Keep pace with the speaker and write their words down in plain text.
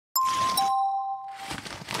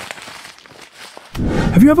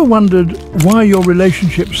Have you ever wondered why your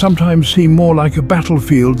relationships sometimes seem more like a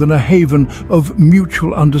battlefield than a haven of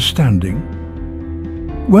mutual understanding?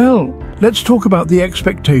 Well, let's talk about the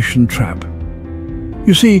expectation trap.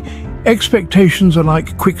 You see, expectations are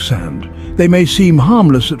like quicksand. They may seem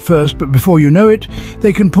harmless at first, but before you know it,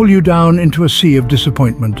 they can pull you down into a sea of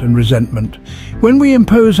disappointment and resentment. When we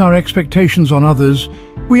impose our expectations on others,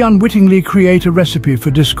 we unwittingly create a recipe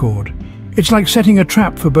for discord. It's like setting a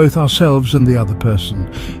trap for both ourselves and the other person.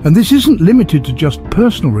 And this isn't limited to just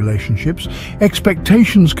personal relationships.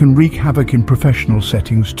 Expectations can wreak havoc in professional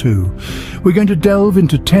settings too. We're going to delve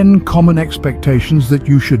into 10 common expectations that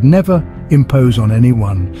you should never impose on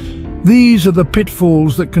anyone. These are the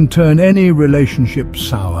pitfalls that can turn any relationship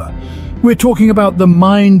sour. We're talking about the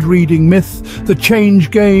mind-reading myth, the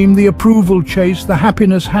change game, the approval chase, the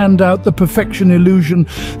happiness handout, the perfection illusion,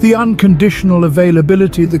 the unconditional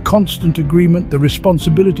availability, the constant agreement, the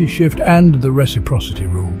responsibility shift, and the reciprocity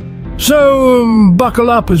rule. So,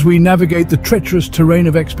 buckle up as we navigate the treacherous terrain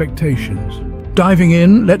of expectations. Diving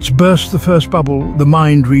in, let's burst the first bubble, the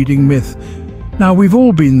mind-reading myth. Now, we've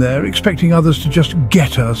all been there, expecting others to just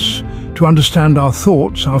get us, to understand our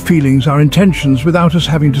thoughts, our feelings, our intentions without us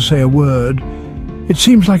having to say a word. It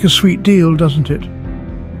seems like a sweet deal, doesn't it?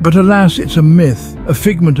 But alas, it's a myth, a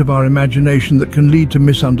figment of our imagination that can lead to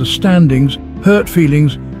misunderstandings, hurt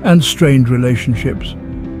feelings, and strained relationships.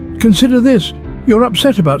 Consider this. You're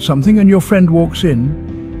upset about something and your friend walks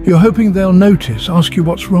in. You're hoping they'll notice, ask you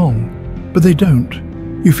what's wrong. But they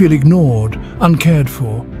don't. You feel ignored, uncared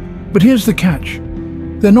for. But here's the catch.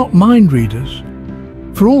 They're not mind readers.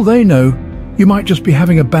 For all they know, you might just be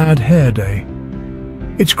having a bad hair day.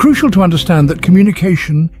 It's crucial to understand that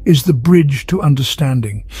communication is the bridge to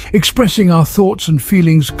understanding. Expressing our thoughts and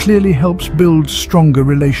feelings clearly helps build stronger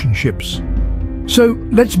relationships. So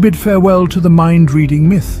let's bid farewell to the mind-reading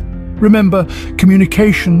myth. Remember,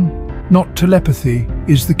 communication, not telepathy,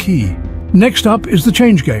 is the key. Next up is the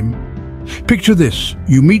change game. Picture this.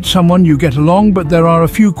 You meet someone, you get along, but there are a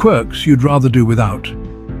few quirks you'd rather do without.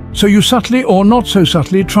 So you subtly or not so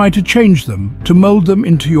subtly try to change them, to mold them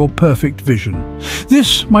into your perfect vision.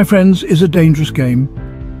 This, my friends, is a dangerous game.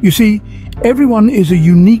 You see, everyone is a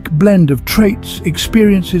unique blend of traits,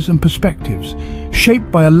 experiences and perspectives,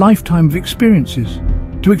 shaped by a lifetime of experiences.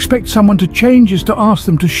 To expect someone to change is to ask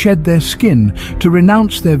them to shed their skin, to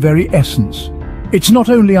renounce their very essence. It's not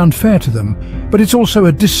only unfair to them, but it's also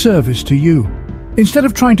a disservice to you. Instead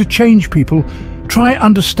of trying to change people, try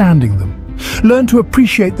understanding them. Learn to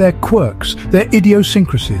appreciate their quirks, their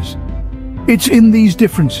idiosyncrasies. It's in these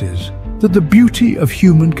differences that the beauty of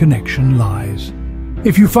human connection lies.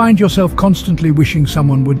 If you find yourself constantly wishing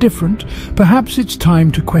someone were different, perhaps it's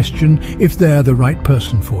time to question if they're the right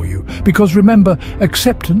person for you. Because remember,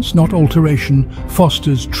 acceptance, not alteration,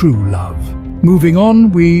 fosters true love. Moving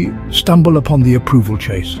on, we stumble upon the approval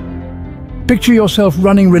chase. Picture yourself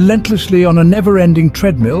running relentlessly on a never-ending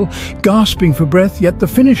treadmill, gasping for breath, yet the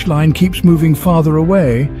finish line keeps moving farther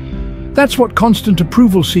away. That's what constant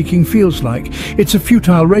approval seeking feels like. It's a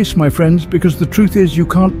futile race, my friends, because the truth is you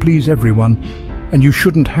can't please everyone, and you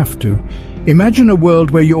shouldn't have to. Imagine a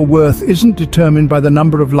world where your worth isn't determined by the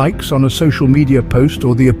number of likes on a social media post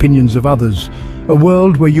or the opinions of others. A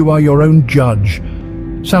world where you are your own judge.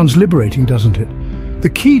 Sounds liberating, doesn't it? The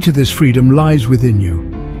key to this freedom lies within you,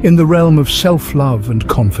 in the realm of self-love and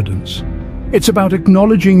confidence. It's about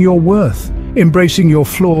acknowledging your worth, embracing your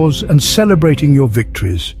flaws and celebrating your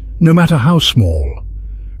victories, no matter how small.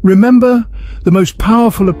 Remember, the most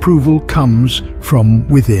powerful approval comes from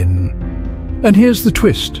within. And here's the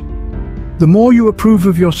twist. The more you approve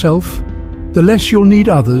of yourself, the less you'll need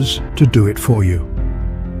others to do it for you.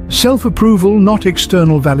 Self-approval, not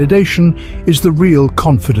external validation, is the real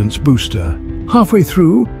confidence booster. Halfway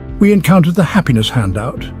through, we encountered the happiness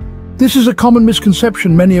handout. This is a common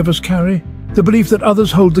misconception many of us carry, the belief that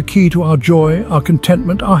others hold the key to our joy, our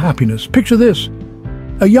contentment, our happiness. Picture this.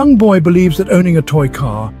 A young boy believes that owning a toy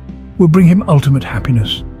car will bring him ultimate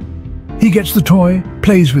happiness. He gets the toy,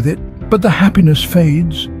 plays with it, but the happiness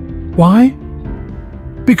fades. Why?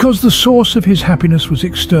 Because the source of his happiness was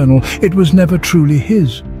external. It was never truly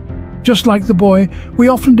his. Just like the boy, we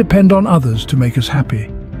often depend on others to make us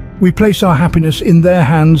happy. We place our happiness in their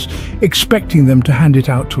hands, expecting them to hand it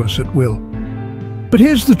out to us at will. But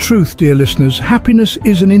here's the truth, dear listeners. Happiness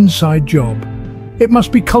is an inside job. It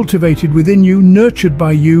must be cultivated within you, nurtured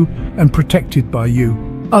by you, and protected by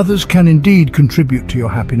you. Others can indeed contribute to your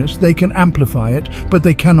happiness. They can amplify it, but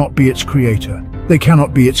they cannot be its creator. They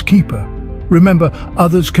cannot be its keeper. Remember,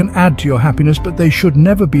 others can add to your happiness, but they should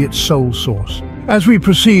never be its sole source. As we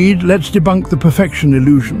proceed, let's debunk the perfection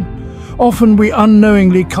illusion. Often we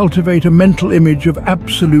unknowingly cultivate a mental image of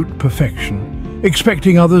absolute perfection,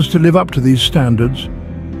 expecting others to live up to these standards.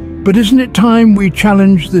 But isn't it time we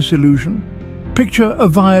challenge this illusion? Picture a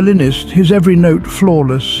violinist, his every note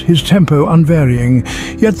flawless, his tempo unvarying,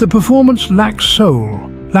 yet the performance lacks soul,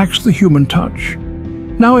 lacks the human touch.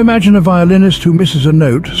 Now imagine a violinist who misses a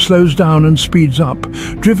note, slows down and speeds up,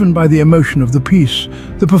 driven by the emotion of the piece.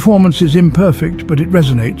 The performance is imperfect, but it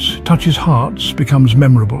resonates, touches hearts, becomes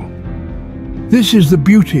memorable. This is the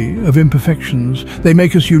beauty of imperfections. They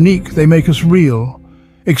make us unique, they make us real.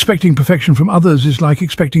 Expecting perfection from others is like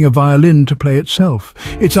expecting a violin to play itself.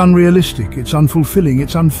 It's unrealistic, it's unfulfilling,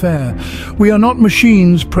 it's unfair. We are not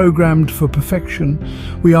machines programmed for perfection.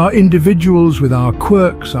 We are individuals with our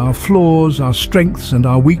quirks, our flaws, our strengths and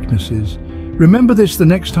our weaknesses. Remember this the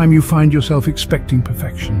next time you find yourself expecting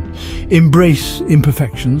perfection. Embrace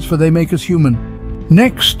imperfections, for they make us human.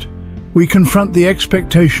 Next, we confront the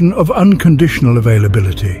expectation of unconditional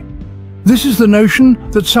availability. This is the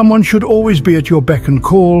notion that someone should always be at your beck and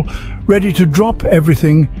call, ready to drop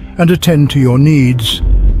everything and attend to your needs.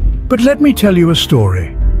 But let me tell you a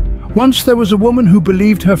story. Once there was a woman who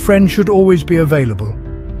believed her friend should always be available.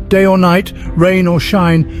 Day or night, rain or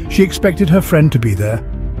shine, she expected her friend to be there.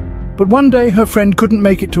 But one day her friend couldn't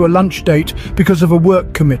make it to a lunch date because of a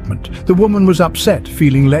work commitment. The woman was upset,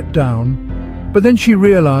 feeling let down. But then she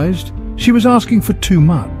realized she was asking for too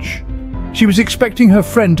much. She was expecting her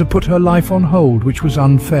friend to put her life on hold, which was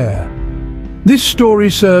unfair. This story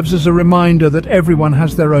serves as a reminder that everyone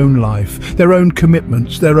has their own life, their own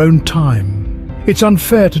commitments, their own time. It's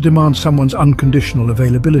unfair to demand someone's unconditional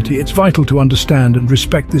availability. It's vital to understand and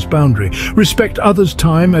respect this boundary. Respect others'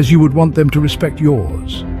 time as you would want them to respect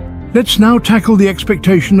yours. Let's now tackle the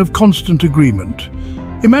expectation of constant agreement.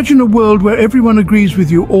 Imagine a world where everyone agrees with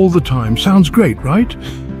you all the time. Sounds great, right?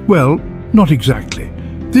 Well, not exactly.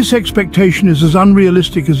 This expectation is as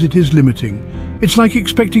unrealistic as it is limiting. It's like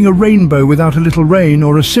expecting a rainbow without a little rain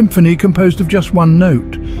or a symphony composed of just one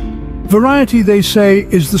note. Variety, they say,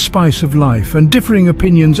 is the spice of life, and differing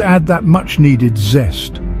opinions add that much-needed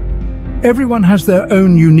zest. Everyone has their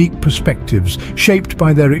own unique perspectives, shaped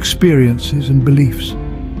by their experiences and beliefs.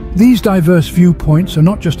 These diverse viewpoints are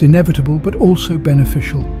not just inevitable, but also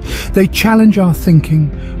beneficial. They challenge our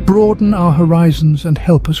thinking, broaden our horizons, and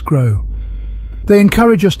help us grow. They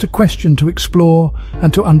encourage us to question, to explore,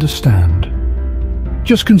 and to understand.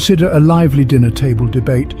 Just consider a lively dinner table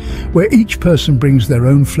debate where each person brings their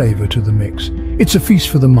own flavor to the mix. It's a feast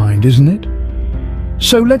for the mind, isn't it?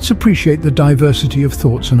 So let's appreciate the diversity of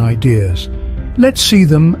thoughts and ideas. Let's see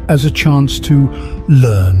them as a chance to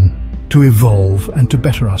learn, to evolve, and to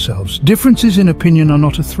better ourselves. Differences in opinion are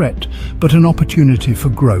not a threat, but an opportunity for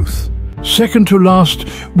growth. Second to last,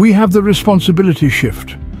 we have the responsibility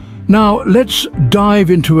shift. Now, let's dive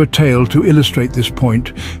into a tale to illustrate this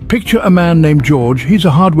point. Picture a man named George. He's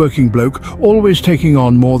a hard-working bloke, always taking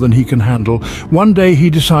on more than he can handle. One day he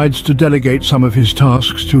decides to delegate some of his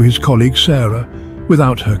tasks to his colleague Sarah,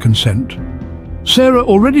 without her consent. Sarah,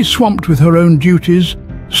 already swamped with her own duties,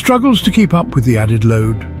 struggles to keep up with the added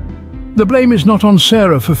load. The blame is not on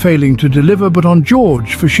Sarah for failing to deliver, but on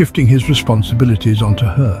George for shifting his responsibilities onto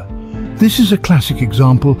her. This is a classic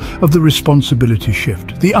example of the responsibility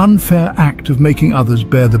shift, the unfair act of making others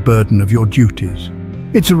bear the burden of your duties.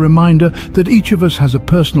 It's a reminder that each of us has a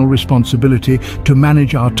personal responsibility to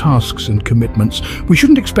manage our tasks and commitments. We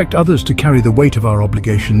shouldn't expect others to carry the weight of our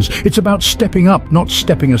obligations. It's about stepping up, not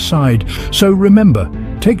stepping aside. So remember,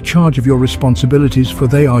 take charge of your responsibilities, for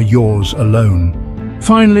they are yours alone.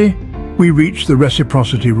 Finally, we reach the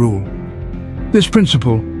reciprocity rule. This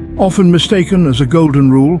principle, often mistaken as a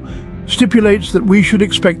golden rule, stipulates that we should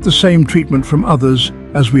expect the same treatment from others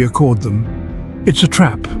as we accord them. It's a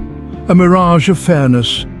trap, a mirage of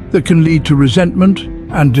fairness that can lead to resentment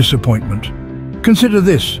and disappointment. Consider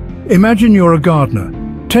this. Imagine you're a gardener,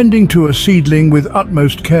 tending to a seedling with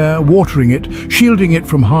utmost care, watering it, shielding it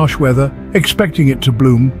from harsh weather, expecting it to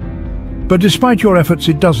bloom. But despite your efforts,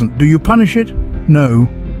 it doesn't. Do you punish it? No.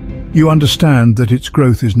 You understand that its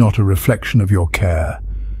growth is not a reflection of your care.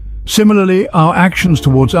 Similarly, our actions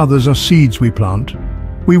towards others are seeds we plant.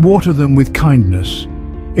 We water them with kindness,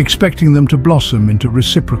 expecting them to blossom into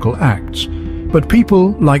reciprocal acts. But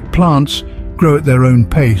people, like plants, grow at their own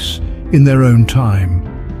pace, in their own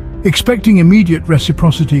time. Expecting immediate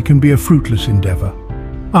reciprocity can be a fruitless endeavor.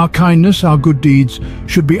 Our kindness, our good deeds,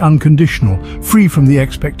 should be unconditional, free from the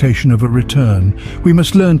expectation of a return. We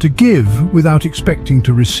must learn to give without expecting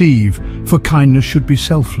to receive, for kindness should be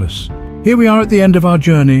selfless. Here we are at the end of our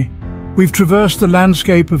journey. We've traversed the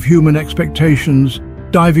landscape of human expectations,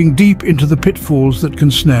 diving deep into the pitfalls that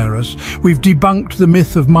can snare us. We've debunked the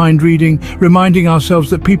myth of mind reading, reminding ourselves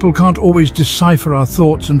that people can't always decipher our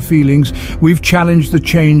thoughts and feelings. We've challenged the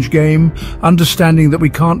change game, understanding that we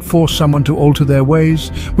can't force someone to alter their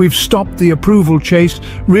ways. We've stopped the approval chase,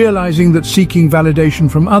 realizing that seeking validation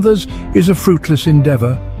from others is a fruitless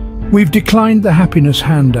endeavor. We've declined the happiness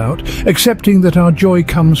handout, accepting that our joy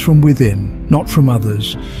comes from within, not from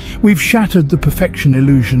others. We've shattered the perfection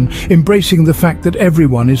illusion, embracing the fact that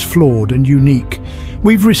everyone is flawed and unique.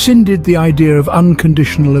 We've rescinded the idea of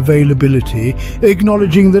unconditional availability,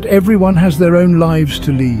 acknowledging that everyone has their own lives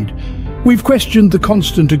to lead. We've questioned the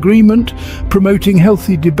constant agreement, promoting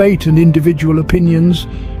healthy debate and individual opinions.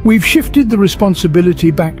 We've shifted the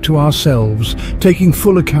responsibility back to ourselves, taking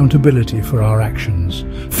full accountability for our actions.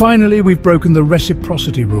 Finally, we've broken the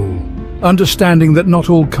reciprocity rule, understanding that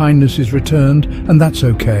not all kindness is returned, and that's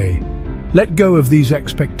okay. Let go of these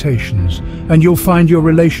expectations, and you'll find your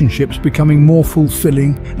relationships becoming more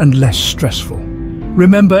fulfilling and less stressful.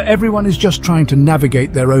 Remember, everyone is just trying to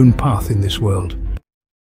navigate their own path in this world.